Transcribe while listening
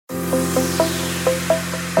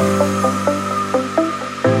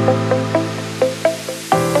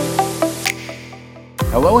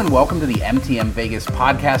Hello and welcome to the MTM Vegas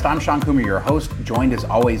podcast. I'm Sean Coomer, your host, joined as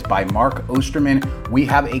always by Mark Osterman. We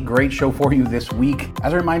have a great show for you this week.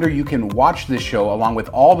 As a reminder, you can watch this show along with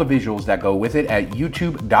all the visuals that go with it at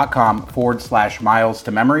youtube.com/miles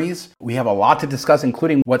to memories. We have a lot to discuss,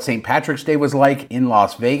 including what St. Patrick's Day was like in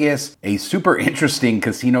Las Vegas, a super interesting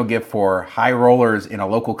casino gift for high rollers in a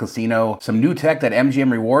local casino, some new tech that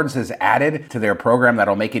MGM Rewards has added to their program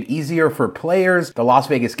that'll make it easier for players. The Las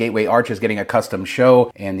Vegas Gateway Arch is getting a custom show,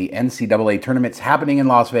 and the NCAA tournament's happening in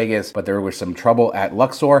Las Vegas, but there was some trouble at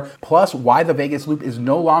Luxor. Plus, why the Vegas Loop is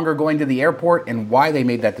no longer going to the airport and why they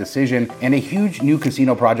made that decision. And a huge new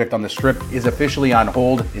casino project on the Strip is officially on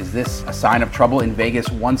hold. Is this a sign of trouble in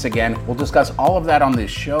Vegas once again? We'll discuss all of that on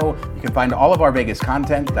this show. You can find all of our Vegas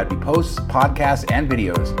content, that'd be posts, podcasts, and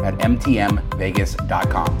videos at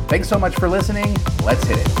mtmvegas.com. Thanks so much for listening. Let's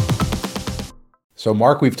hit it. So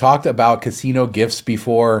Mark, we've talked about casino gifts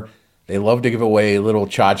before. They love to give away little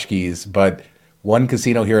tchotchkes, but one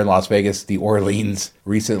casino here in Las Vegas, the Orleans,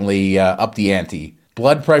 recently upped the ante.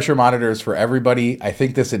 Blood pressure monitors for everybody. I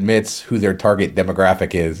think this admits who their target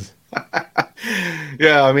demographic is.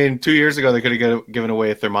 Yeah, I mean, 2 years ago, they could have given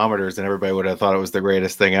away thermometers and everybody would have thought it was the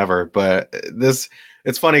greatest thing ever. But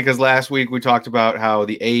it's funny because last week we talked about how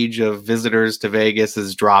the age of visitors to Vegas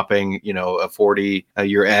is dropping, a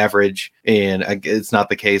 40-year average. And it's not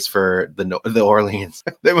the case for the Orleans.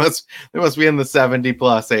 They must be in the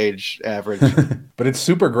 70-plus age average. But it's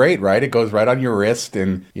super great, right? It goes right on your wrist.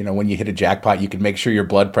 And, when you hit a jackpot, you can make sure your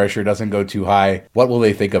blood pressure doesn't go too high. What will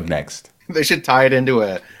they think of next? They should tie it into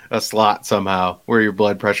a slot somehow where your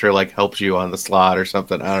blood pressure helps you on the slot or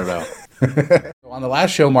something. I don't know. On the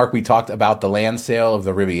last show, Mark, we talked about the land sale of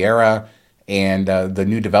the Riviera and the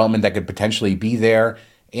new development that could potentially be there.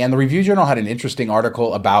 And the Review Journal had an interesting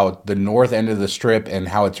article about the north end of the Strip and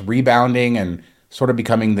how it's rebounding and sort of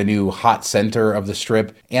becoming the new hot center of the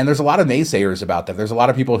Strip. And there's a lot of naysayers about that. There's a lot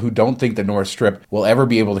of people who don't think the North Strip will ever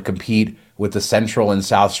be able to compete with the Central and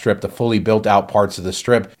South Strip, the fully built out parts of the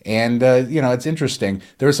Strip. And, it's interesting.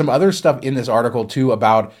 There's some other stuff in this article, too,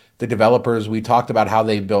 about the developers. We talked about how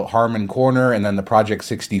they built Harmon Corner and then the Project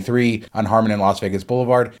 63 on Harmon and Las Vegas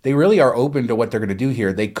Boulevard. They really are open to what they're going to do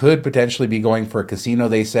here. They could potentially be going for a casino,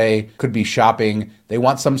 they say, could be shopping. They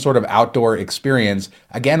want some sort of outdoor experience.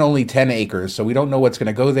 Again, only 10 acres, so we don't know what's going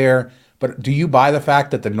to go there. But do you buy the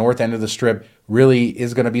fact that the north end of the Strip really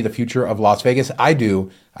is going to be the future of Las Vegas? I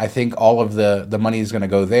do. I think all of the money is going to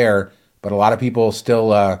go there, but a lot of people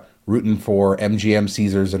still rooting for MGM,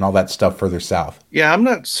 Caesars, and all that stuff further south. Yeah, I'm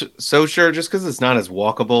not so sure just because it's not as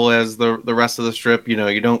walkable as the rest of the Strip.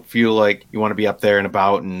 You don't feel like you want to be up there and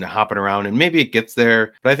about and hopping around, and maybe it gets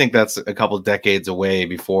there, but I think that's a couple decades away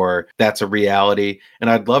before that's a reality.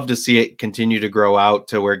 And I'd love to see it continue to grow out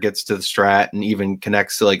to where it gets to the Strat and even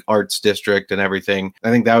connects to Arts District and everything.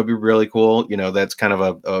 I think that would be really cool. That's kind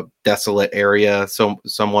of a desolate area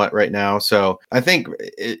somewhat right now. So I think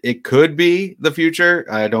it could be the future.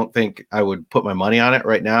 I don't think I would put my money on it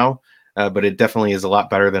right now. But it definitely is a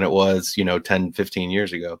lot better than it was, 10, 15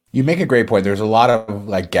 years ago. You make a great point. There's a lot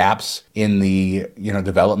of gaps in the,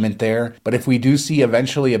 development there. But if we do see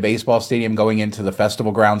eventually a baseball stadium going into the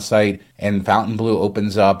Festival Ground site and Fontainebleau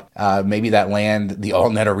opens up, maybe that land, the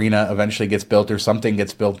All-Net Arena eventually gets built or something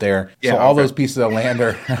gets built there. Yeah, so all those pieces of land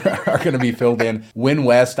are going to be filled in. Wynn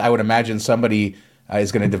West, I would imagine somebody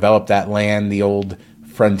is going to develop that land, the old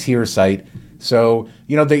Frontier site. So,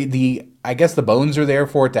 I guess the bones are there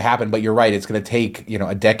for it to happen, but you're right. It's going to take,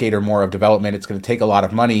 a decade or more of development. It's going to take a lot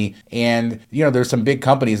of money. And, there's some big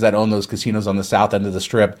companies that own those casinos on the south end of the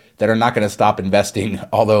Strip that are not going to stop investing.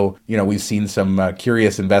 Although, we've seen some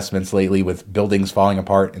curious investments lately with buildings falling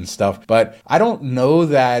apart and stuff. But I don't know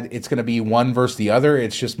that it's going to be one versus the other.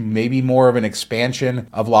 It's just maybe more of an expansion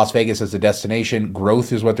of Las Vegas as a destination.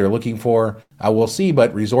 Growth is what they're looking for. We'll see.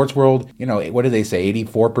 But Resorts World, what did they say?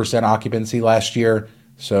 84% occupancy last year.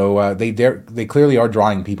 So they clearly are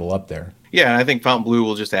drawing people up there. Yeah, and I think Fontainebleau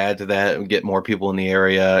will just add to that and get more people in the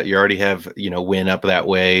area. You already have, Wynn up that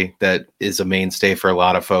way. That is a mainstay for a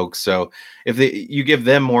lot of folks. So if you give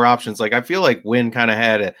them more options, I feel like Wynn kind of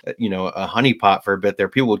had a honeypot for a bit there.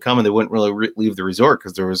 People would come and they wouldn't really leave the resort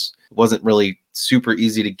because it wasn't really super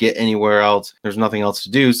easy to get anywhere else. There's nothing else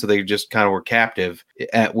to do. So they just kind of were captive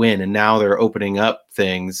at Wynn, and now they're opening up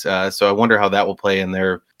things. So I wonder how that will play in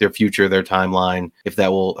their future, their timeline, if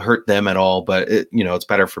that will hurt them at all. But it's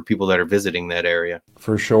better for people that are visiting that area.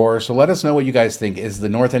 For sure. So let us know what you guys think. Is the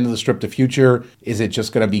north end of the Strip the future? Is it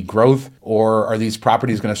just going to be growth, or are these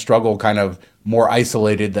properties going to struggle kind of more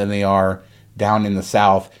isolated than they are down in the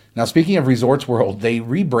south? Now, speaking of Resorts World, they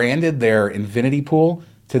rebranded their Infinity Pool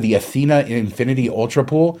to the Athena Infinity Ultra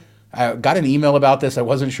Pool. I got an email about this. I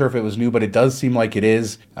wasn't sure if it was new, but it does seem like it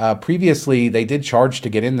is. Previously, they did charge to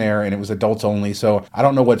get in there, and it was adults only. So I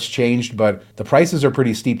don't know what's changed, but the prices are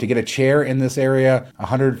pretty steep. To get a chair in this area,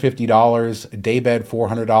 $150, a day bed,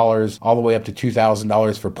 $400, all the way up to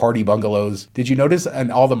 $2,000 for party bungalows. Did you notice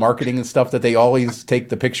in all the marketing and stuff that they always take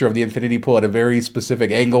the picture of the infinity pool at a very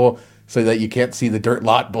specific angle so that you can't see the dirt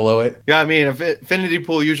lot below it? Yeah, I mean, if infinity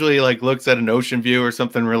pool usually like looks at an ocean view or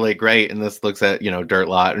something really great, and this looks at, dirt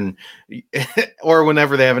lot, and or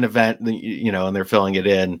whenever they have an event, and they're filling it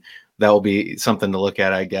in, that will be something to look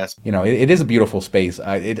at, I guess. It is a beautiful space.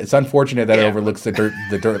 It's unfortunate that it overlooks the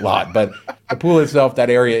dirt lot, but the pool itself, that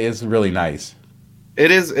area is really nice. It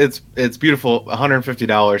is. It's beautiful.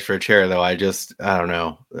 $150 for a chair, though. I don't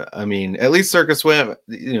know. I mean, at least Circus Swim,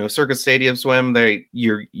 Circus Stadium Swim,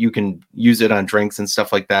 you can use it on drinks and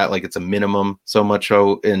stuff like that. Like, it's a minimum so much.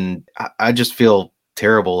 So, and I just feel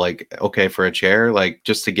terrible. Like, okay, for a chair, like,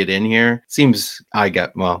 just to get in here seems.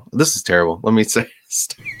 This is terrible. Let me say.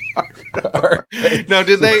 Right. No,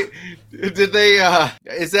 did they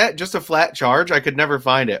is that just a flat charge? I could never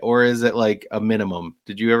find it. Or is it like a minimum?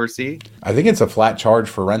 Did you ever see? I think it's a flat charge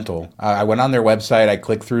for rental. I went on their website, I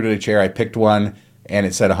clicked through to the chair, I picked one, and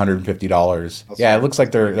it said $150. Yeah, it looks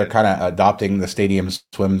like they're kind of adopting the Stadium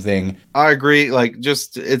Swim thing. I agree. Like,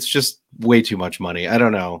 it's just way too much money. I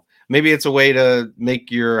don't know. Maybe it's a way to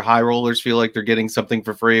make your high rollers feel like they're getting something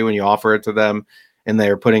for free when you offer it to them, and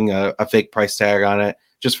they're putting a fake price tag on it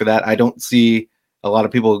just for that. I don't see a lot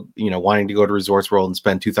of people, wanting to go to Resorts World and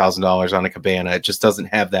spend $2,000 on a cabana. It just doesn't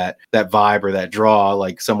have that vibe or that draw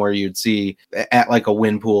like somewhere you'd see at like a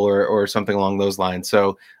wind pool or something along those lines.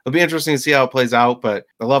 So it'll be interesting to see how it plays out, but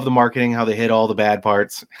I love the marketing, how they hit all the bad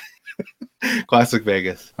parts. Classic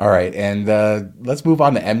Vegas. All right. And let's move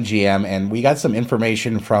on to MGM. And we got some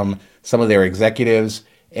information from some of their executives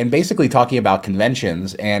and basically talking about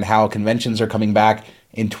conventions and how conventions are coming back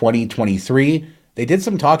in 2023. They did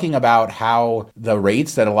some talking about how the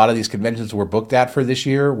rates that a lot of these conventions were booked at for this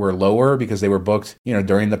year were lower because they were booked,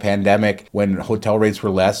 during the pandemic when hotel rates were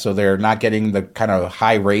less. So they're not getting the kind of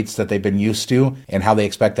high rates that they've been used to, and how they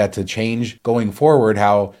expect that to change going forward,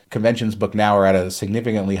 how conventions booked now are at a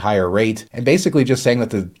significantly higher rate. And basically just saying that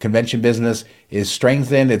the convention business is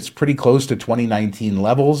strengthened. It's pretty close to 2019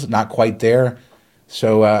 levels, not quite there.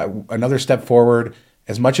 So another step forward.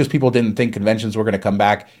 As much as people didn't think conventions were going to come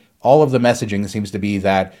back, all of the messaging seems to be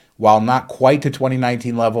that while not quite to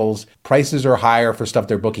 2019 levels, prices are higher for stuff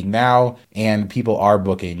they're booking now, and people are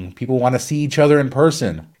booking. People want to see each other in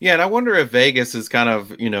person. Yeah, and I wonder if Vegas is kind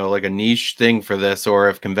of, like a niche thing for this, or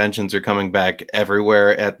if conventions are coming back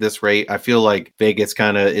everywhere at this rate. I feel like Vegas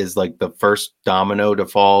kind of is like the first domino to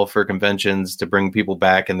fall for conventions to bring people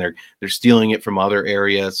back, and they're stealing it from other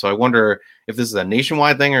areas. So I wonder if this is a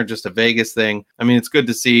nationwide thing or just a Vegas thing. I mean, it's good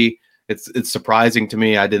to see. It's surprising to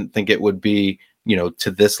me. I didn't think it would be,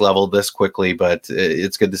 to this level this quickly, but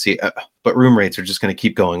it's good to see. But room rates are just going to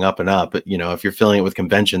keep going up and up. But, if you're filling it with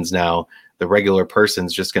conventions now, the regular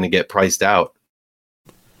person's just going to get priced out.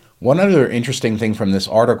 One other interesting thing from this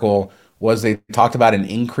article was they talked about an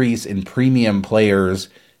increase in premium players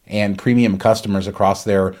and premium customers across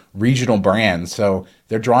their regional brands. So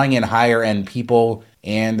they're drawing in higher end people.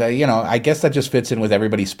 And, I guess that just fits in with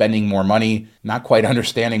everybody spending more money, not quite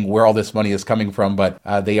understanding where all this money is coming from, but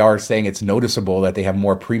they are saying it's noticeable that they have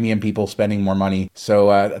more premium people spending more money.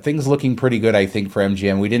 So things looking pretty good, I think, for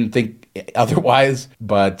MGM. We didn't think otherwise,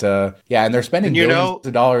 but and they're spending billions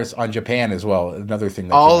of dollars on Japan as well. Another thing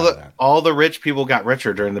that all the rich people got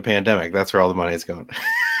richer during the pandemic. That's where all the money is going.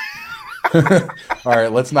 All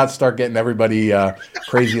right, let's not start getting everybody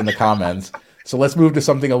crazy in the comments. So let's move to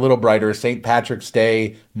something a little brighter. St. Patrick's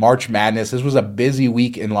Day, March Madness. This was a busy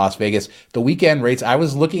week in Las Vegas. The weekend rates, I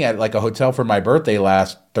was looking at like a hotel for my birthday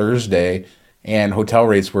last Thursday, and hotel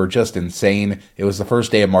rates were just insane. It was the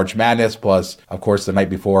first day of March Madness, plus, of course, the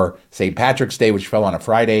night before St. Patrick's Day, which fell on a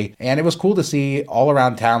Friday. And it was cool to see all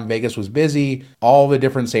around town. Vegas was busy, all the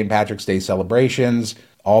different St. Patrick's Day celebrations.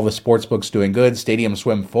 All the sports books doing good. Stadium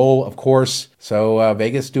Swim full, of course. So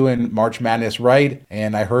Vegas doing March Madness right.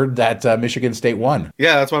 And I heard that Michigan State won.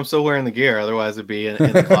 Yeah, that's why I'm still wearing the gear. Otherwise, it'd be in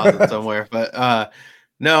the closet somewhere. But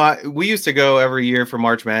no, we used to go every year for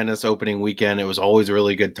March Madness opening weekend. It was always a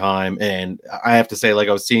really good time. And I have to say, like,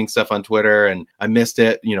 I was seeing stuff on Twitter and I missed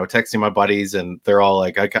it, texting my buddies, and they're all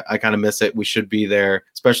like, I kind of miss it. We should be there,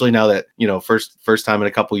 especially now that, first time in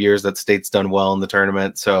a couple years that State's done well in the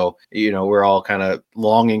tournament. So, we're all kind of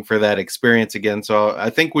longing for that experience again. So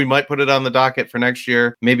I think we might put it on the docket for next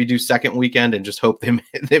year, maybe do second weekend and just hope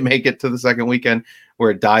they make it to the second weekend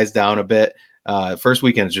where it dies down a bit. First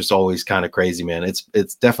weekend is just always kind of crazy, man.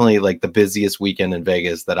 It's definitely like the busiest weekend in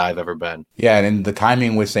Vegas that I've ever been. Yeah, and the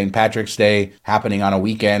timing with St. Patrick's Day happening on a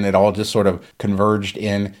weekend, it all just sort of converged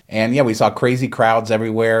in. And yeah, we saw crazy crowds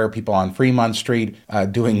everywhere, people on Fremont Street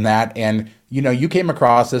doing that. And you came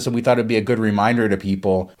across this, and we thought it'd be a good reminder to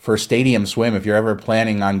people for Stadium Swim. If you're ever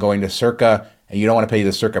planning on going to Circa and you don't want to pay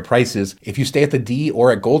the Circa prices, if you stay at the D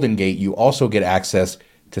or at Golden Gate, you also get access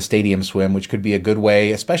to Stadium Swim, which could be a good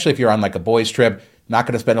way, especially if you're on like a boys trip, not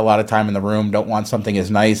going to spend a lot of time in the room, don't want something as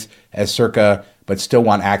nice as Circa, but still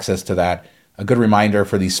want access to that. A good reminder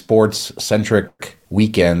for these sports-centric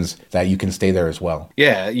weekends that you can stay there as well.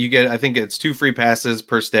 Yeah, you get, I think it's 2 free passes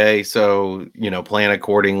per stay. So, plan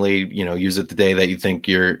accordingly, use it the day that you think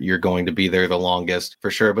you're going to be there the longest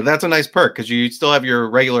for sure. But that's a nice perk because you still have your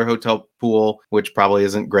regular hotel pool, which probably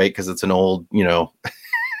isn't great because it's an old,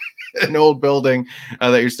 an old building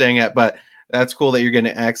that you're staying at, but that's cool that you're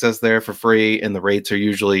getting access there for free, and the rates are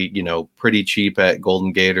usually pretty cheap at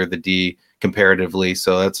Golden Gate or the D comparatively,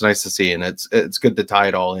 so that's nice to see, and it's good to tie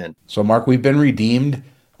it all in. So Mark, we've been redeemed.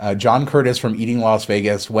 John Curtis from Eating Las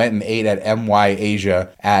Vegas went and ate at MY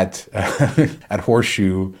Asia at at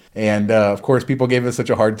Horseshoe, and of course people gave us such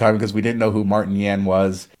a hard time because we didn't know who Martin Yan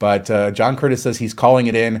was, but John Curtis says he's calling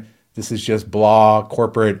it in. This is just blah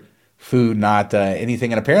corporate food, not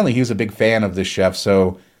anything. And apparently he was a big fan of this chef.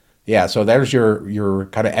 So yeah, so there's your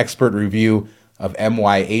kind of expert review of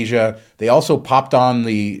MY Asia. They also popped on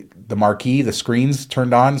the marquee, the screens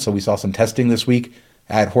turned on. So we saw some testing this week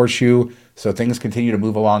at Horseshoe. So things continue to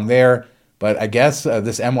move along there. But I guess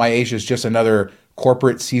this MY Asia is just another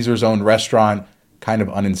corporate Caesars owned restaurant, kind of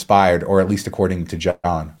uninspired, or at least according to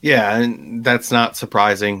John. Yeah, and that's not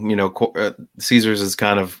surprising. Caesars has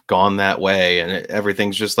kind of gone that way, and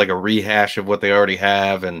everything's just like a rehash of what they already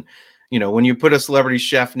have. And, when you put a celebrity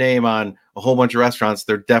chef name on a whole bunch of restaurants,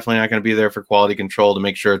 they're definitely not going to be there for quality control to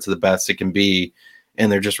make sure it's the best it can be.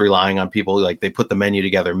 And they're just relying on people, like they put the menu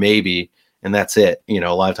together, maybe, and that's it. A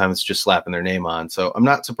lot of times it's just slapping their name on. So I'm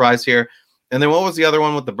not surprised here. And then what was the other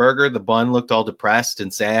one with the burger? The bun looked all depressed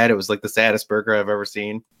and sad. It was like the saddest burger I've ever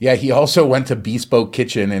seen. Yeah, he also went to Bespoke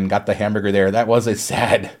Kitchen and got the hamburger there. That was a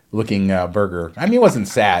sad looking burger. I mean, it wasn't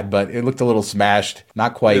sad, but it looked a little smashed.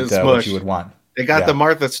 Not quite what you would want. It got the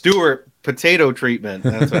Martha Stewart potato treatment.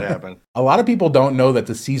 That's what happened. A lot of people don't know that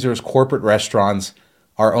the Caesars corporate restaurants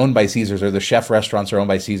are owned by Caesars, or the chef restaurants are owned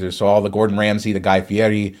by Caesars. So all the Gordon Ramsay, the Guy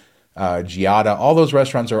Fieri, Giada, all those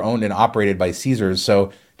restaurants are owned and operated by Caesars.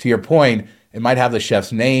 So to your point, it might have the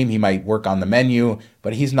chef's name. He might work on the menu,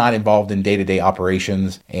 but he's not involved in day-to-day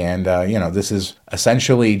operations. And, this is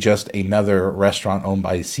essentially just another restaurant owned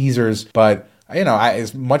by Caesars. But,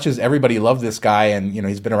 as much as everybody loved this guy and,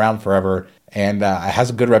 he's been around forever and has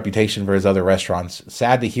a good reputation for his other restaurants.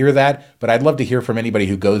 Sad to hear that, but I'd love to hear from anybody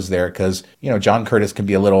who goes there because, John Curtis can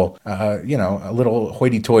be a little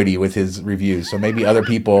hoity-toity with his reviews. So maybe other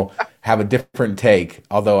people have a different take.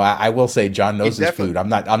 Although I will say John knows his food. I'm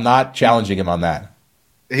not challenging him on that.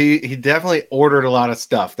 He definitely ordered a lot of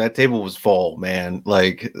stuff. That table was full, man.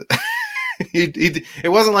 Like it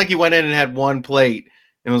wasn't like he went in and had one plate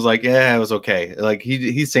and was like, yeah, it was okay. Like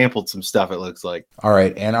he sampled some stuff, it looks like. All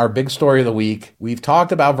right. And our big story of the week, we've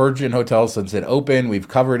talked about Virgin Hotels since it opened. We've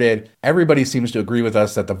covered it. Everybody seems to agree with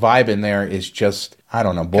us that the vibe in there is just, I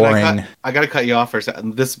don't know, boring. I got to cut you off for a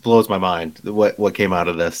second. This blows my mind, what came out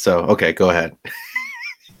of this. So, okay, go ahead.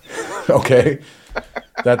 Okay.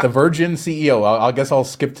 That the Virgin CEO, I guess I'll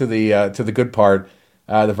skip to the good part.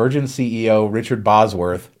 The Virgin CEO, Richard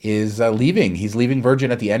Bosworth, is leaving. He's leaving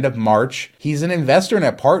Virgin at the end of March. He's an investor and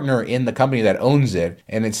a partner in the company that owns it.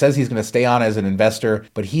 And it says he's going to stay on as an investor,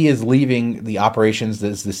 but he is leaving the operations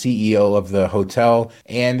as the CEO of the hotel.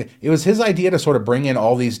 And it was his idea to sort of bring in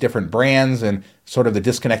all these different brands and sort of the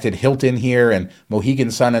disconnected Hilton here and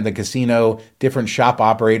Mohegan Sun at the casino, different shop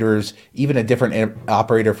operators, even a different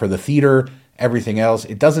operator for the theater. Everything else,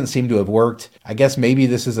 it doesn't seem to have worked. I guess maybe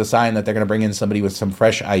this is a sign that they're going to bring in somebody with some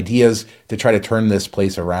fresh ideas to try to turn this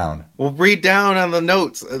place around. Well, read down on the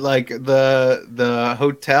notes. Like the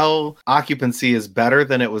hotel occupancy is better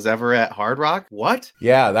than it was ever at Hard Rock. What?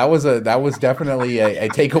 Yeah, that was definitely a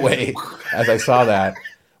takeaway as I saw that.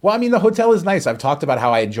 Well, I mean, the hotel is nice. I've talked about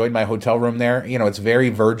how I enjoyed my hotel room there. It's very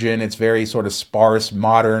Virgin. It's very sort of sparse,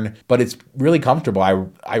 modern, but it's really comfortable.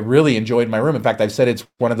 I really enjoyed my room. In fact, I've said it's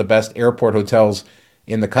one of the best airport hotels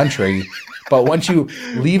in the country. But once you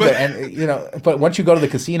leave it and, but once you go to the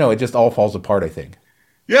casino, it just all falls apart, I think.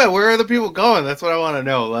 Yeah, where are the people going? That's what I want to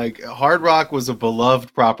know. Like, Hard Rock was a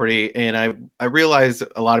beloved property, and I realized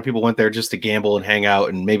a lot of people went there just to gamble and hang out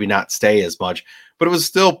and maybe not stay as much. But it was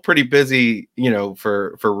still pretty busy,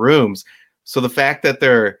 for rooms. So the fact that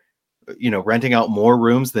they're renting out more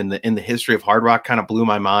rooms than in the history of Hard Rock kind of blew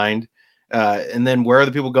my mind. And then where are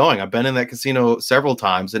the people going? I've been in that casino several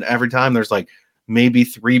times, and every time there's like maybe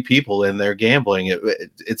 3 people in there gambling.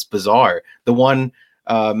 It's bizarre. The one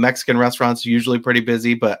Mexican restaurant's usually pretty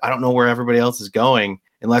busy, but I don't know where everybody else is going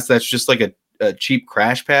unless that's just like a cheap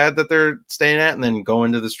crash pad that they're staying at and then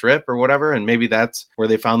going to the strip or whatever. And maybe that's where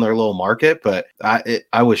they found their little market. But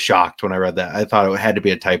I was shocked when I read that. I thought it had to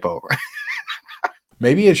be a typo.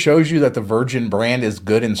 Maybe it shows you that the Virgin brand is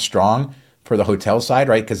good and strong for the hotel side,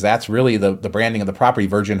 right? Because that's really the branding of the property,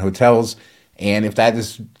 Virgin Hotels. And if that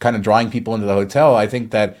is kind of drawing people into the hotel, I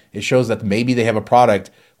think that it shows that maybe they have a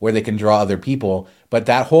product where they can draw other people. But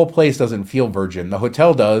that whole place doesn't feel Virgin. The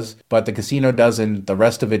hotel does, but the casino doesn't. The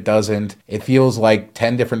rest of it doesn't. It feels like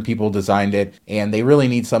 10 different people designed it, and they really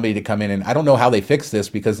need somebody to come in. And I don't know how they fix this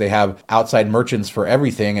because they have outside merchants for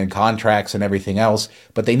everything and contracts and everything else,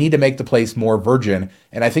 but they need to make the place more Virgin.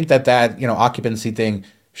 And I think that occupancy thing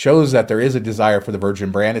shows that there is a desire for the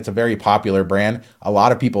Virgin brand. It's a very popular brand. A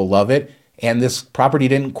lot of people love it. And this property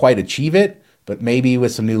didn't quite achieve it, but maybe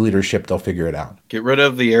with some new leadership, they'll figure it out. Get rid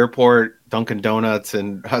of the airport, Dunkin' Donuts,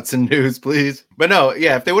 and Hudson News, please. But no,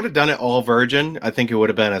 yeah, if they would have done it all Virgin, I think it would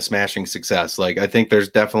have been a smashing success. Like, I think there's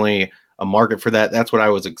definitely a market for that. That's what I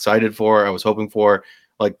was excited for. I was hoping for.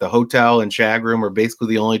 Like, the hotel and Shag Room are basically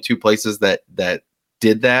the only 2 places that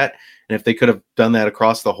did that. And if they could have done that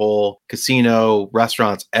across the whole casino,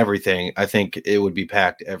 restaurants, everything, I think it would be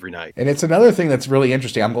packed every night. And it's another thing that's really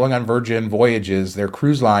interesting. I'm going on Virgin Voyages, their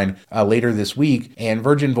cruise line, later this week. And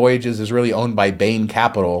Virgin Voyages is really owned by Bain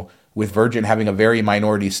Capital, with Virgin having a very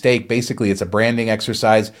minority stake. Basically, it's a branding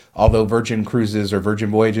exercise. Although Virgin Cruises or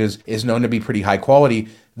Virgin Voyages is known to be pretty high quality,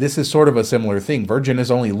 this is sort of a similar thing. Virgin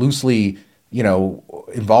is only loosely,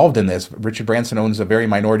 involved in this. Richard Branson owns a very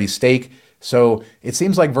minority stake. So it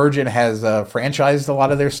seems like Virgin has franchised a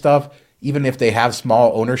lot of their stuff, even if they have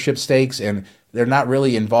small ownership stakes, and they're not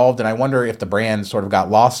really involved. And I wonder if the brand sort of got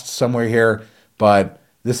lost somewhere here. But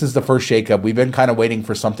this is the first shakeup. We've been kind of waiting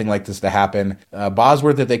for something like this to happen.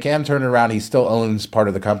 Bosworth, if they can turn it around, he still owns part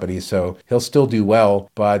of the company, so he'll still do well.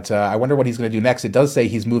 But I wonder what he's going to do next. It does say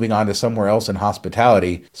he's moving on to somewhere else in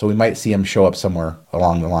hospitality, so we might see him show up somewhere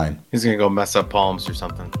along the line. He's going to go mess up Palms or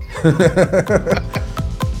something.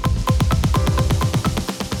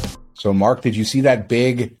 So, Mark, did you see that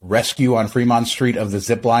big rescue on Fremont Street of the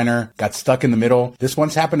zipliner? Got stuck in the middle. This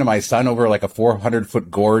once happened to my son over like a 400-foot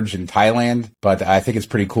gorge in Thailand, but I think it's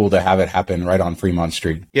pretty cool to have it happen right on Fremont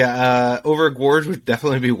Street. Yeah, over a gorge would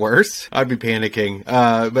definitely be worse. I'd be panicking.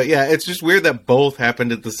 But yeah, it's just weird that both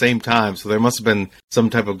happened at the same time, so there must have been some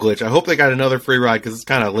type of glitch. I hope they got another free ride because it's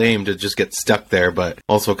kind of lame to just get stuck there, but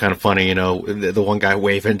also kind of funny, the one guy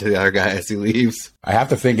waving to the other guy as he leaves. I have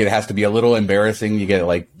to think it has to be a little embarrassing. You get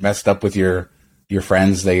like messed up with your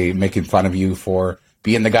friends. They making fun of you for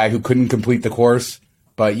being the guy who couldn't complete the course,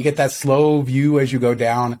 but you get that slow view as you go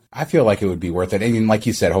down. I feel like it would be worth it. And like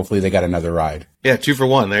you said, hopefully they got another ride. Yeah, 2 for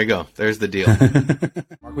 1. There you go. There's the deal.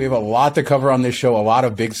 Mark, we have a lot to cover on this show. A lot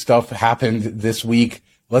of big stuff happened this week.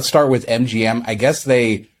 Let's start with MGM. I guess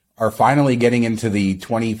they are finally getting into the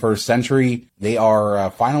 21st century. They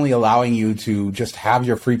are finally allowing you to just have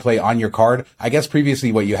your free play on your card. I guess previously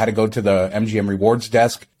you had to go to the MGM rewards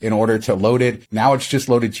desk in order to load it. Now it's just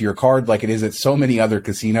loaded to your card like it is at so many other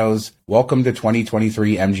casinos. Welcome to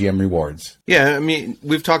 2023 MGM Rewards. Yeah, I mean,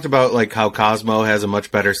 we've talked about like how Cosmo has a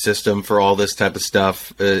much better system for all this type of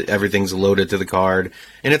stuff. Everything's loaded to the card.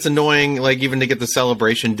 And it's annoying, like even to get the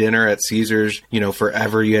celebration dinner at Caesars,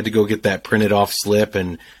 forever you had to go get that printed off slip.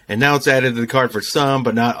 And now it's added to the card for some,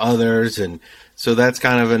 but not others. And so that's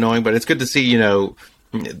kind of annoying. But it's good to see, to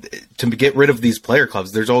get rid of these player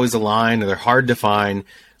clubs. There's always a line, and they're hard to find.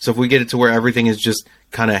 So if we get it to where everything is just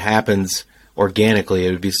kind of happens organically,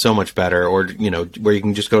 it would be so much better. Or, where you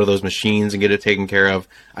can just go to those machines and get it taken care of.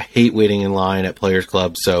 I hate waiting in line at Players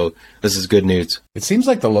Club, so this is good news. It seems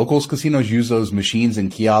like the locals casinos use those machines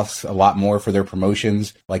and kiosks a lot more for their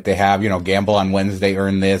promotions. Like they have, gamble on Wednesday,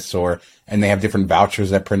 earn this, and they have different vouchers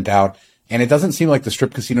that print out. And it doesn't seem like the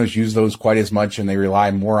strip casinos use those quite as much, and they rely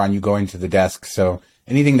more on you going to the desk. So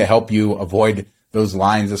anything to help you avoid those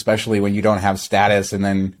lines, especially when you don't have status and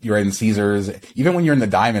then you're in Caesars, even when you're in the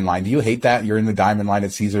Diamond line. Do you hate that? You're in the Diamond line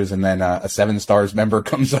at Caesars and then a 7 Stars member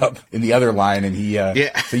comes up in the other line and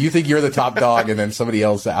so you think you're the top dog and then somebody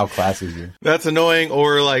else outclasses you. That's annoying.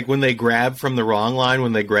 Or like when they grab from the wrong line,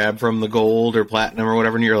 when they grab from the gold or platinum or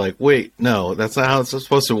whatever, and you're like, wait, no, that's not how it's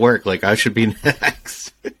supposed to work. Like I should be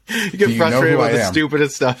next. You get frustrated with the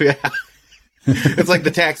stupidest stuff. Yeah. It's like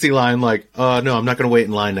the taxi line, like, no, I'm not going to wait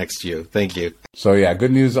in line next to you. Thank you. So yeah,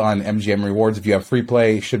 good news on MGM Rewards. If you have free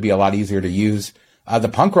play, it should be a lot easier to use. The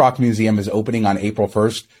Punk Rock Museum is opening on April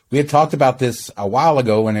 1st. We had talked about this a while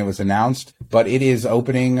ago when it was announced, but it is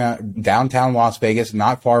opening downtown Las Vegas,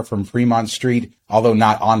 not far from Fremont Street, although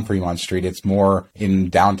not on Fremont Street. It's more in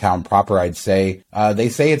downtown proper, I'd say. They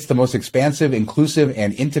say it's the most expansive, inclusive,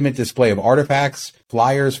 and intimate display of artifacts,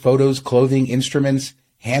 flyers, photos, clothing, instruments,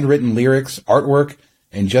 handwritten lyrics, artwork,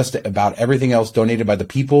 and just about everything else donated by the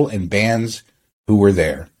people and bands who were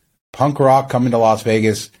there. Punk rock coming to Las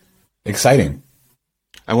Vegas. Exciting.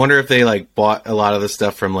 I wonder if they like bought a lot of the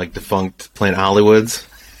stuff from like defunct Planet Hollywoods.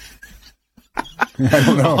 I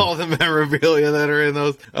don't know. All the memorabilia that are in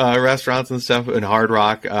those restaurants and stuff and Hard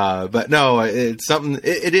Rock. But no, it's something,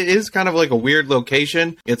 it is kind of like a weird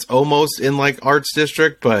location. It's almost in like Arts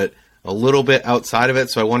District, but a little bit outside of it.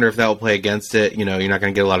 So I wonder if that will play against it. You know, you're not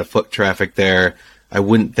going to get a lot of foot traffic there. I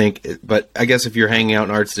wouldn't think, but I guess if you're hanging out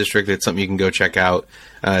in Arts District, it's something you can go check out.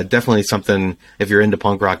 Definitely something, if you're into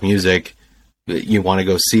punk rock music, you want to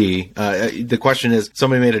go see. The question is,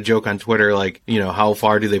 somebody made a joke on Twitter, like, you know, how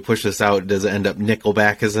far do they push this out? Does it end up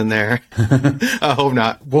Nickelback is in there? I hope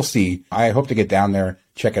not. We'll see. I hope to get down there,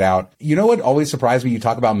 check it out. You know what always surprised me? You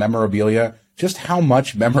talk about memorabilia, just how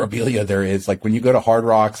much memorabilia there is. Like when you go to Hard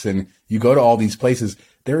Rocks and you go to all these places,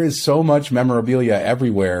 there is so much memorabilia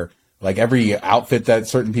everywhere. Like every outfit that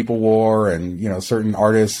certain people wore and, you know, certain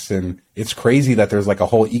artists. And it's crazy that there's like a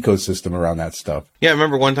whole ecosystem around that stuff. Yeah, I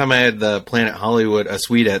remember one time I had the Planet Hollywood, a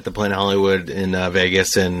suite at the Planet Hollywood in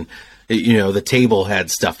Vegas. And, you know, the table had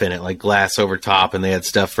stuff in it, like glass over top. And they had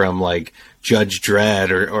stuff from like Judge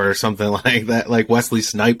Dredd or something like that, like Wesley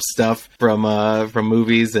Snipes stuff from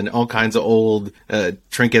movies and all kinds of old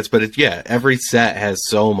trinkets. But every set has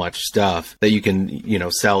so much stuff that you can, you know,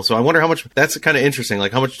 sell. So I wonder how much, that's kind of interesting.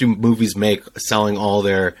 Like how much do movies make selling all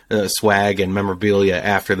their swag and memorabilia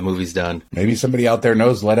after the movie's done? Maybe somebody out there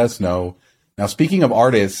knows, let us know. Now, speaking of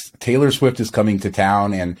artists, Taylor Swift is coming to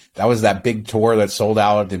town, and that was that big tour that sold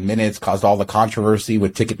out in minutes, caused all the controversy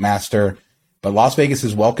with Ticketmaster. But Las Vegas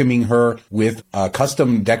is welcoming her with a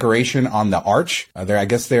custom decoration on the arch. I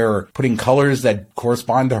guess they're putting colors that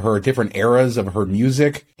correspond to her different eras of her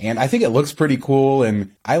music. And I think it looks pretty cool.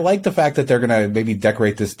 And I like the fact that they're going to maybe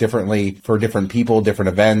decorate this differently for different people, different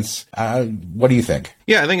events. What do you think?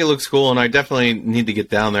 Yeah, I think it looks cool. And I definitely need to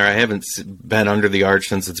get down there. I haven't been under the arch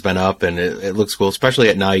since it's been up, and it looks cool, especially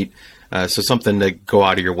at night. So something to go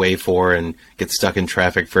out of your way for and get stuck in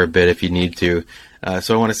traffic for a bit if you need to.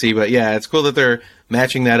 So I want to see, but yeah, it's cool that they're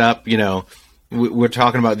matching that up. You know, we're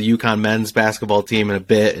talking about the UConn men's basketball team in a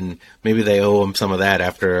bit, and maybe they owe them some of that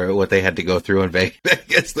after what they had to go through in Vegas. I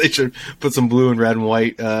guess they should put some blue and red and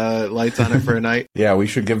white lights on it for a night. Yeah, we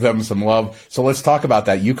should give them some love. So let's talk about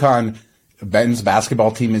that. UConn men's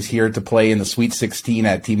basketball team is here to play in the Sweet 16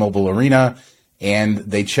 at T-Mobile Arena, and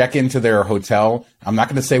they check into their hotel. I'm not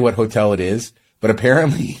going to say what hotel it is, but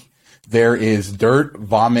apparently there is dirt,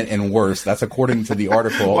 vomit, and worse. That's according to the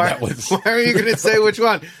article. Why are you going to say which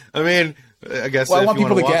one? I mean, I guess I want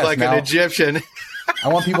people to guess like now, an Egyptian. I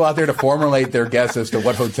want people out there to formulate their guess as to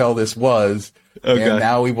what hotel this was. Okay. And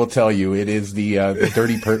now we will tell you it is the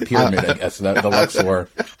Dirty Pyramid, I guess, the Luxor.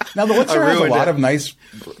 Now, the Luxor has a lot of nice,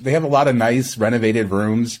 they have a lot of nice renovated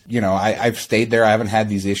rooms. You know, I've stayed there. I haven't had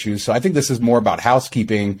these issues. So I think this is more about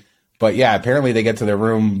housekeeping. But yeah, apparently they get to their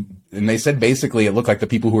room and they said basically it looked like the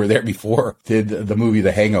people who were there before did the movie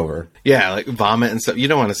The Hangover. Yeah, like vomit and stuff. You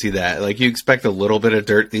don't want to see that. Like you expect a little bit of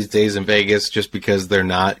dirt these days in Vegas just because they're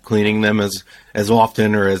not cleaning them as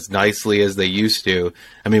often or as nicely as they used to.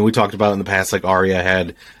 I mean, we talked about in the past, like Aria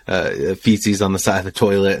had feces on the side of the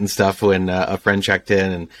toilet and stuff when a friend checked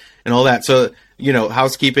in and all that. So, you know,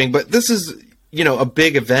 housekeeping. But this is, you know, a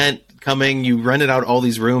big event coming. You rented out all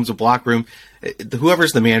these rooms, a block room.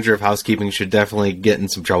 Whoever's the manager of housekeeping should definitely get in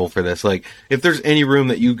some trouble for this. Like, if there's any room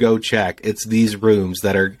that you go check, it's these rooms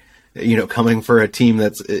that are, you know, coming for a team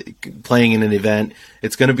that's playing in an event.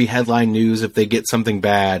 It's going to be headline news if they get something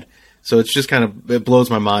bad. So it's just kind of, it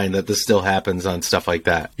blows my mind that this still happens on stuff like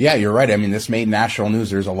that. Yeah, you're right. I mean, this made national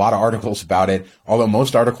news. There's a lot of articles about it, although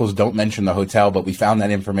most articles don't mention the hotel, but we found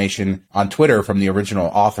that information on Twitter from the original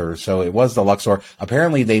author. So it was the Luxor.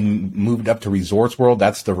 Apparently they moved up to Resorts World.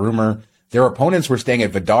 That's the rumor. Their opponents were staying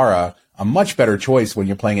at Vdara, a much better choice when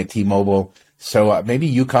you're playing at T-Mobile. So maybe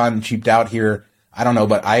UConn cheaped out here. I don't know,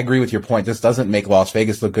 but I agree with your point. This doesn't make Las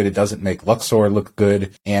Vegas look good. It doesn't make Luxor look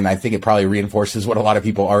good. And I think it probably reinforces what a lot of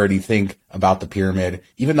people already think about the pyramid,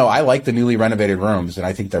 even though I like the newly renovated rooms and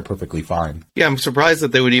I think they're perfectly fine. Yeah, I'm surprised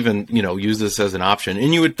that they would even, you know, use this as an option.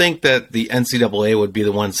 And you would think that the NCAA would be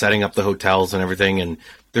the one setting up the hotels and everything. And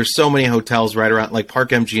there's so many hotels right around, like Park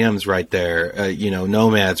MGM's right there, you know,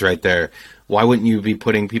 Nomad's right there. Why wouldn't you be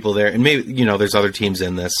putting people there? And maybe, you know, there's other teams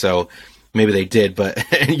in this. So maybe they did, but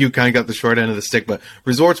you kind of got the short end of the stick. But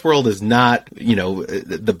Resorts World is not,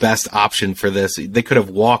 the best option for this. They could have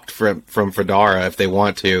walked from Vdara if they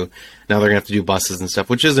want to. Now they're going to have to do buses and stuff,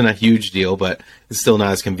 which isn't a huge deal, but it's still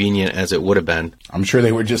not as convenient as it would have been. I'm sure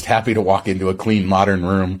they were just happy to walk into a clean, modern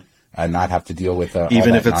room and not have to deal with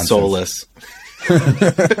even if it's nonsense. soulless.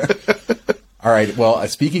 All right. Well,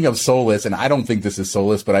 speaking of soulless, and I don't think this is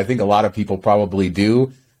soulless, but I think a lot of people probably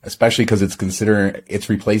do, especially because it's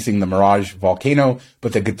replacing the Mirage Volcano.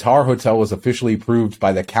 But the Guitar Hotel was officially approved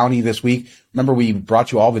by the county this week. Remember, we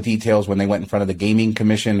brought you all the details when they went in front of the Gaming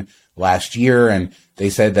Commission last year, and they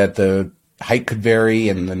said that the height could vary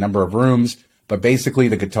and the number of rooms. But basically,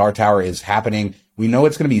 the Guitar Tower is happening. We know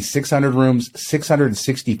it's going to be 600 rooms,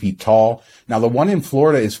 660 feet tall. Now, the one in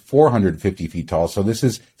Florida is 450 feet tall, so this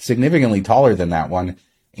is significantly taller than that one,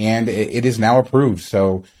 and it is now approved.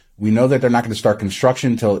 So we know that they're not going to start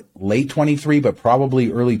construction until late 23, but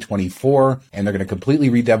probably early 24, and they're going to completely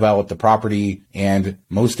redevelop the property. And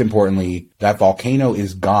most importantly, that volcano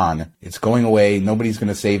is gone. It's going away. Nobody's going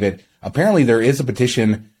to save it. Apparently, there is a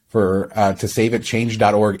petition for to save it,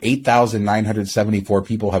 change.org. 8,974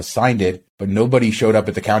 people have signed it, but nobody showed up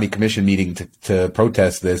at the county commission meeting to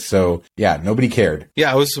protest this. So yeah, nobody cared.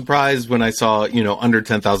 Yeah, I was surprised when I saw, under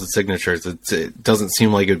 10,000 signatures. It doesn't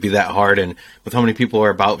seem like it would be that hard. And with how many people are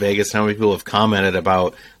about Vegas, how many people have commented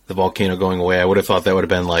about the volcano going away, I would have thought that would have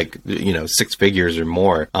been like, 6 figures or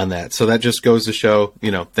more on that. So that just goes to show,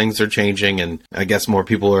 things are changing, and I guess more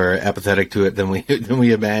people are apathetic to it than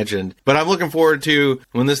we imagined. But I'm looking forward to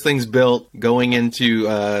when this thing's built, going into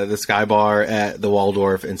the Sky Bar at the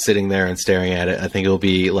Waldorf and sitting there and staring at it. I think it'll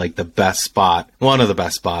be like the best spot, one of the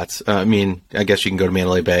best spots. I guess you can go to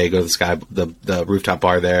Mandalay Bay, go to the rooftop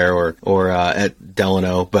bar there, or at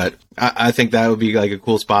Delano. But I think that would be like a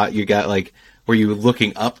cool spot. You got like, were you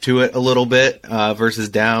looking up to it a little bit versus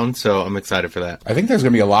down? So I'm excited for that. I think there's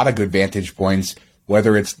going to be a lot of good vantage points,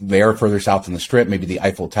 whether it's there further south in the Strip, maybe the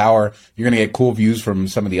Eiffel Tower. You're going to get cool views from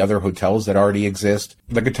some of the other hotels that already exist.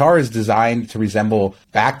 The guitar is designed to resemble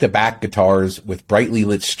back-to-back guitars with brightly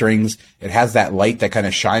lit strings. It has that light that kind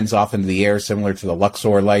of shines off into the air, similar to the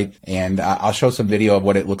Luxor light. And I'll show some video of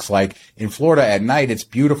what it looks like. In Florida at night, it's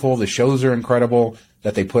beautiful. The shows are incredible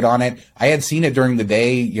that they put on it. I had seen it during the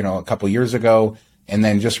day, a couple years ago. And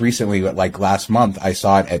then just recently, like last month, I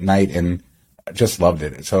saw it at night and just loved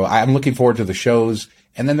it. So I'm looking forward to the shows.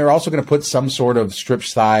 And then they're also going to put some sort of strip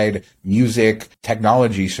side music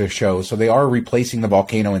technology show. So they are replacing the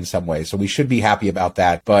volcano in some way. So we should be happy about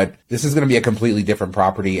that. But this is going to be a completely different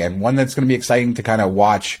property, and one that's going to be exciting to kind of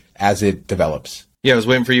watch as it develops. Yeah, I was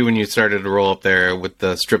waiting for you when you started to roll up there with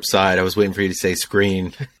the strip side. I was waiting for you to say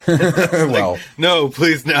screen. Well, no,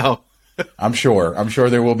 please, no. I'm sure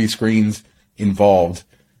there will be screens involved.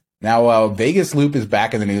 Now, Vegas Loop is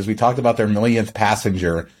back in the news. We talked about their millionth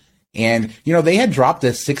passenger. And, they had dropped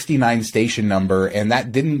this 69 station number, and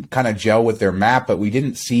that didn't kind of gel with their map, but we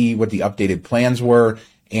didn't see what the updated plans were.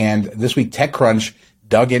 And this week, TechCrunch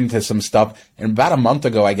dug into some stuff. And about a month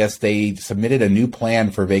ago, I guess they submitted a new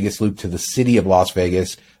plan for Vegas Loop to the city of Las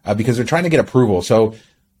Vegas because they're trying to get approval. So,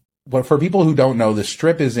 but for people who don't know, the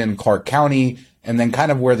Strip is in Clark County, and then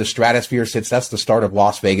kind of where the Stratosphere sits, that's the start of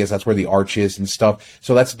Las Vegas. That's where the Arch is and stuff.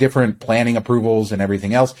 So that's different planning approvals and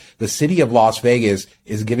everything else. The city of Las Vegas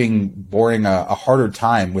is giving Boring a harder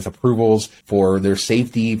time with approvals for their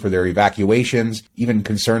safety, for their evacuations, even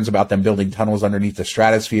concerns about them building tunnels underneath the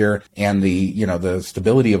Stratosphere and the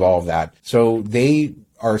stability of all of that. So they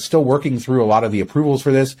are still working through a lot of the approvals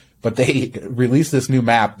for this, but they released this new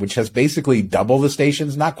map, which has basically double the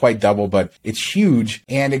stations, not quite double, but it's huge.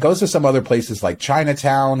 And it goes to some other places like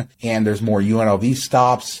Chinatown, and there's more UNLV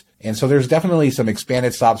stops. And so there's definitely some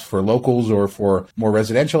expanded stops for locals or for more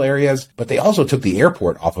residential areas, but they also took the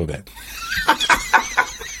airport off of it.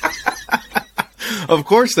 Of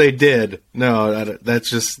course they did. No,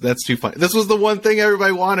 that's too funny. This was the one thing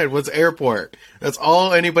everybody wanted, was airport. That's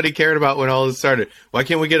all anybody cared about when all this started. Why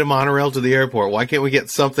can't we get a monorail to the airport? Why can't we get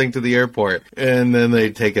something to the airport? And then they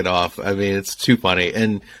take it off. I mean, it's too funny.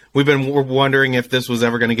 And we've been wondering if this was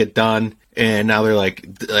ever going to get done. And now they're like,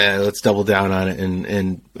 let's double down on it.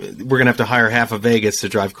 And we're going to have to hire half of Vegas to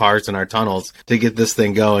drive cars in our tunnels to get this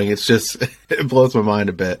thing going. It's just, it blows my mind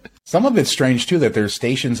a bit. Some of it's strange, too, that there's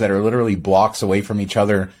stations that are literally blocks away from each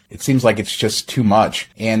other. It seems like it's just too much.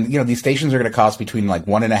 And, these stations are going to cost between like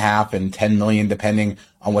 $1.5 and $10 million, depending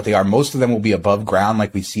on what they are. Most of them will be above ground,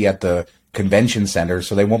 like we see at the convention center,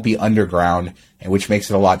 so they won't be underground, and which makes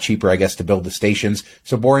it a lot cheaper, I guess, to build the stations.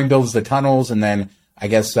 So Boring builds the tunnels, and then I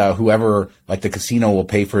guess whoever, like the casino, will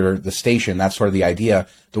pay for the station. That's sort of the idea.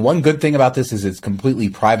 The one good thing about this is it's completely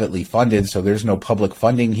privately funded, so there's no public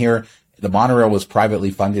funding here. The monorail was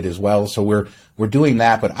privately funded as well. So we're doing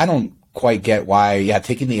that, but I don't quite get why,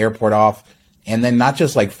 taking the airport off and then not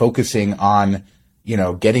just like focusing on,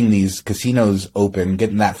 getting these casinos open,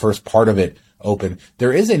 getting that first part of it open.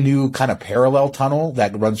 There is a new kind of parallel tunnel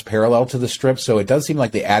that runs parallel to the Strip. So it does seem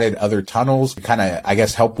like they added other tunnels to kind of, I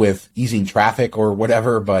guess, help with easing traffic or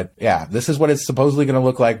whatever. But yeah, this is what it's supposedly going to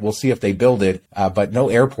look like. We'll see if they build it. But no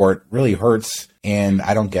airport really hurts. And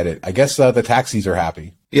I don't get it. I guess the taxis are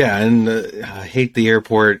happy. Yeah, and I hate the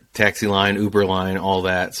airport, taxi line, Uber line, all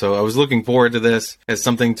that. So I was looking forward to this as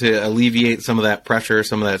something to alleviate some of that pressure,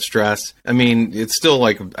 some of that stress. I mean, it's still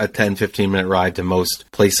like a 10, 15-minute ride to most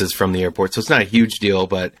places from the airport. So it's not a huge deal,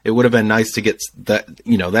 but it would have been nice to get that,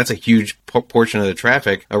 that's a huge portion of the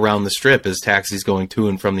traffic around the Strip is taxis going to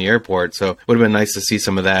and from the airport. So it would have been nice to see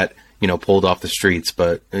some of that pulled off the streets,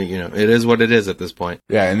 but it is what it is at this point.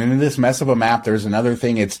 Yeah. And in this mess of a map, there's another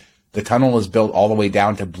thing. The tunnel is built all the way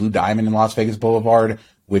down to Blue Diamond in Las Vegas Boulevard,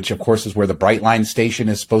 which of course is where the Brightline station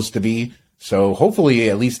is supposed to be. So hopefully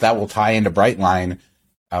at least that will tie into Brightline,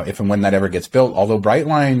 if and when that ever gets built. Although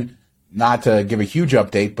Brightline, not to give a huge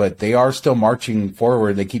update, but they are still marching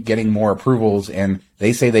forward. They keep getting more approvals and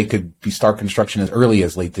they say they could start construction as early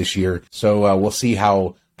as late this year. So we'll see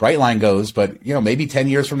how Brightline goes, but maybe 10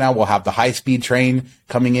 years from now, we'll have the high-speed train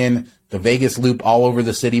coming in, the Vegas loop all over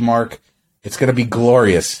the city, Mark. It's going to be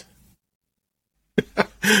glorious.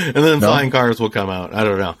 And then flying cars will come out. I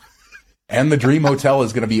don't know. And the Dream Hotel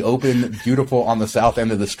is going to be open, beautiful on the south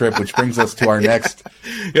end of the Strip, which brings us to our next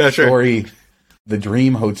story, the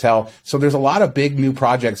Dream Hotel. So there's a lot of big new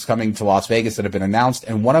projects coming to Las Vegas that have been announced,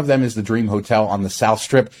 and one of them is the Dream Hotel on the South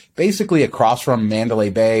Strip, basically across from Mandalay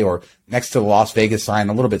Bay or next to the Las Vegas sign,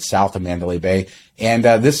 a little bit south of Mandalay Bay. And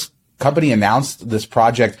this company announced this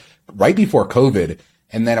project right before COVID.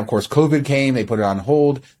 And then, of course, COVID came. They put it on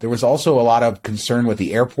hold. There was also a lot of concern with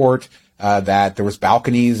the airport, that there was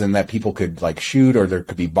balconies and that people could shoot, or there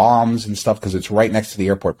could be bombs and stuff because it's right next to the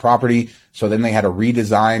airport property. So then they had to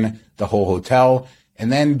redesign the whole hotel.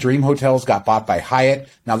 And then Dream Hotels got bought by Hyatt.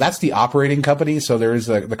 Now that's the operating company. So there is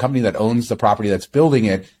the company that owns the property that's building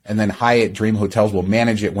it. And then Hyatt Dream Hotels will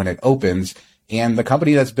manage it when it opens. And the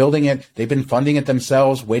company that's building it, they've been funding it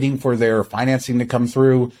themselves, waiting for their financing to come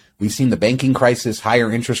through. We've seen the banking crisis, higher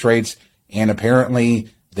interest rates, and apparently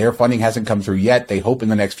their funding hasn't come through yet. They hope in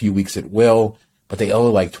the next few weeks it will, but they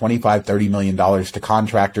owe $25-30 million to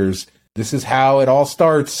contractors. This is how it all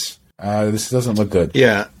starts. This doesn't look good.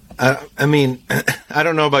 Yeah. I mean, I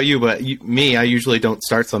don't know about you, but I usually don't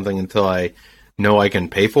start something until I know I can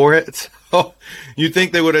pay for it. So you'd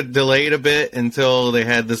think they would have delayed a bit until they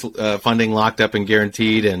had this funding locked up and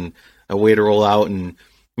guaranteed and a way to roll out. And,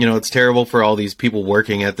 it's terrible for all these people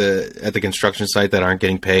working at the construction site that aren't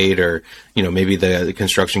getting paid, or, maybe the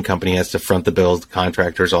construction company has to front the bills, the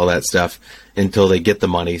contractors, all that stuff until they get the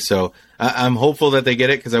money. So I'm hopeful that they get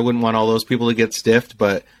it because I wouldn't want all those people to get stiffed,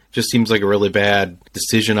 but just seems like a really bad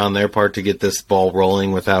decision on their part to get this ball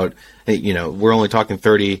rolling without, we're only talking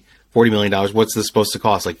 $30-40 million. What's this supposed to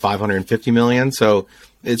cost? Like $550 million? So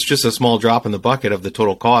it's just a small drop in the bucket of the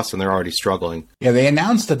total cost, and they're already struggling. Yeah, they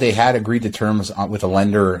announced that they had agreed to terms with a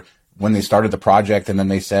lender when they started the project, and then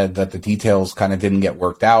they said that the details kind of didn't get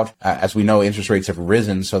worked out. As we know, interest rates have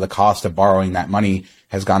risen, so the cost of borrowing that money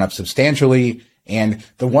has gone up substantially. And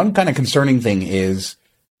the one kind of concerning thing is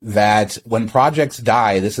that when projects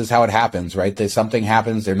die, this is how it happens, right? Something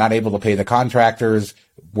happens, they're not able to pay the contractors,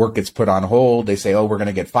 work gets put on hold, they say, oh, we're going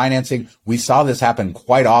to get financing. We saw this happen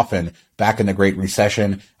quite often back in the Great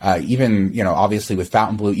Recession. Even, obviously with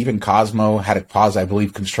Fontainebleau, even Cosmo had to pause, I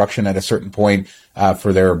believe, construction at a certain point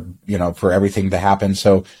for their, for everything to happen.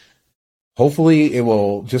 So hopefully it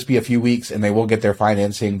will just be a few weeks and they will get their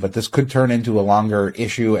financing, but this could turn into a longer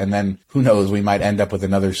issue. And then who knows, we might end up with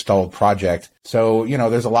another stalled project. So,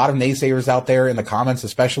 there's a lot of naysayers out there in the comments,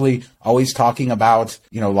 especially always talking about,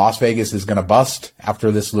 Las Vegas is going to bust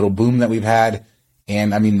after this little boom that we've had.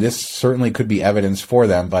 And I mean, this certainly could be evidence for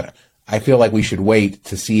them, but I feel like we should wait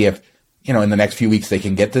to see if, in the next few weeks they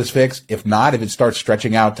can get this fixed. If not, if it starts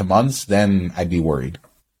stretching out to months, then I'd be worried.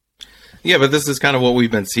 Yeah, but this is kind of what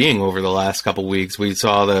we've been seeing over the last couple of weeks. We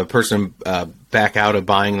saw the person back out of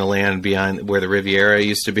buying the land behind where the Riviera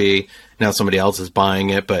used to be. Now somebody else is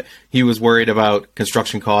buying it, but he was worried about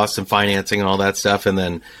construction costs and financing and all that stuff. And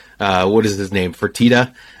then, what is his name?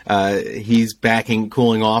 Fertitta. He's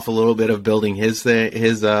cooling off a little bit of building his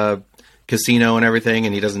casino and everything,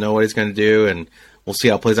 and he doesn't know what he's going to do. And we'll see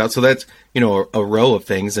how it plays out. So that's, a row of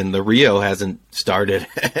things, and the Rio hasn't started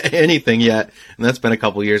anything yet, and that's been a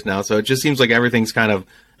couple years now. So it just seems like everything's kind of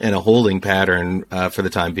and a holding pattern for the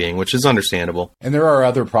time being, which is understandable. And there are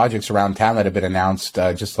other projects around town that have been announced,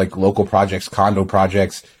 just like local projects, condo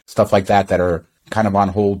projects, stuff like that are kind of on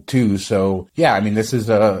hold too. So yeah, I mean, this is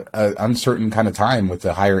a uncertain kind of time with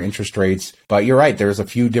the higher interest rates, but you're right. There's a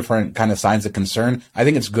few different kind of signs of concern. I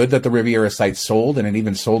think it's good that the Riviera site sold, and it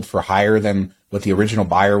even sold for higher than what the original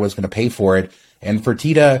buyer was going to pay for it. And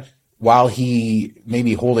Fertitta, while he may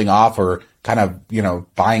be holding off or kind of,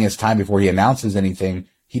 buying his time before he announces anything,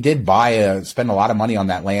 he did spend a lot of money on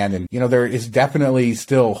that land. And, there is definitely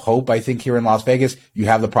still hope, I think, here in Las Vegas. You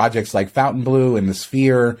have the projects like Fontainebleau and the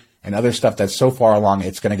Sphere and other stuff that's so far along,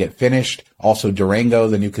 it's going to get finished. Also, Durango,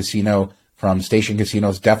 the new casino from Station Casino,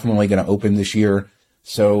 is definitely going to open this year.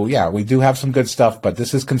 So, yeah, we do have some good stuff, but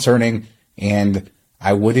this is concerning. And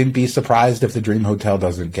I wouldn't be surprised if the Dream Hotel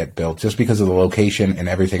doesn't get built just because of the location and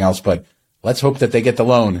everything else. But let's hope that they get the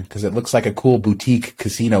loan, because it looks like a cool boutique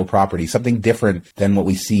casino property, something different than what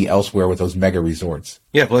we see elsewhere with those mega resorts.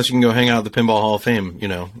 Yeah, plus you can go hang out at the Pinball Hall of Fame, for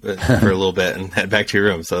a little bit and head back to your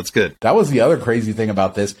room. So it's good. That was the other crazy thing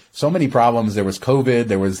about this. So many problems. There was COVID.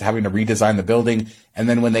 There was having to redesign the building. And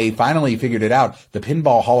then when they finally figured it out, the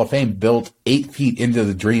Pinball Hall of Fame built 8 feet into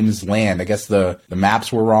the Dream's land. I guess the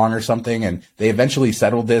maps were wrong or something. And they eventually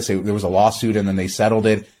settled this. There was a lawsuit, and then they settled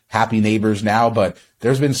it. Happy neighbors now. But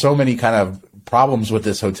there's been so many kind of problems with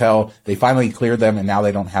this hotel. They finally cleared them, and now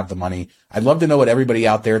they don't have the money. I'd love to know what everybody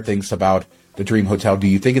out there thinks about the Dream Hotel. Do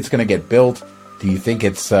you think it's going to get built? Do you think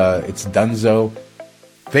it's donezo?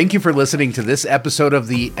 Thank you for listening to this episode of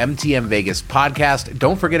the MTM Vegas podcast.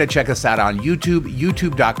 Don't forget to check us out on YouTube,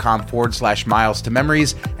 youtube.com/miles to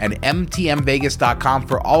memories, and mtmvegas.com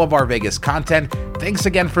for all of our Vegas content. Thanks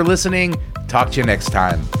again for listening. Talk to you next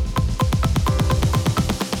time.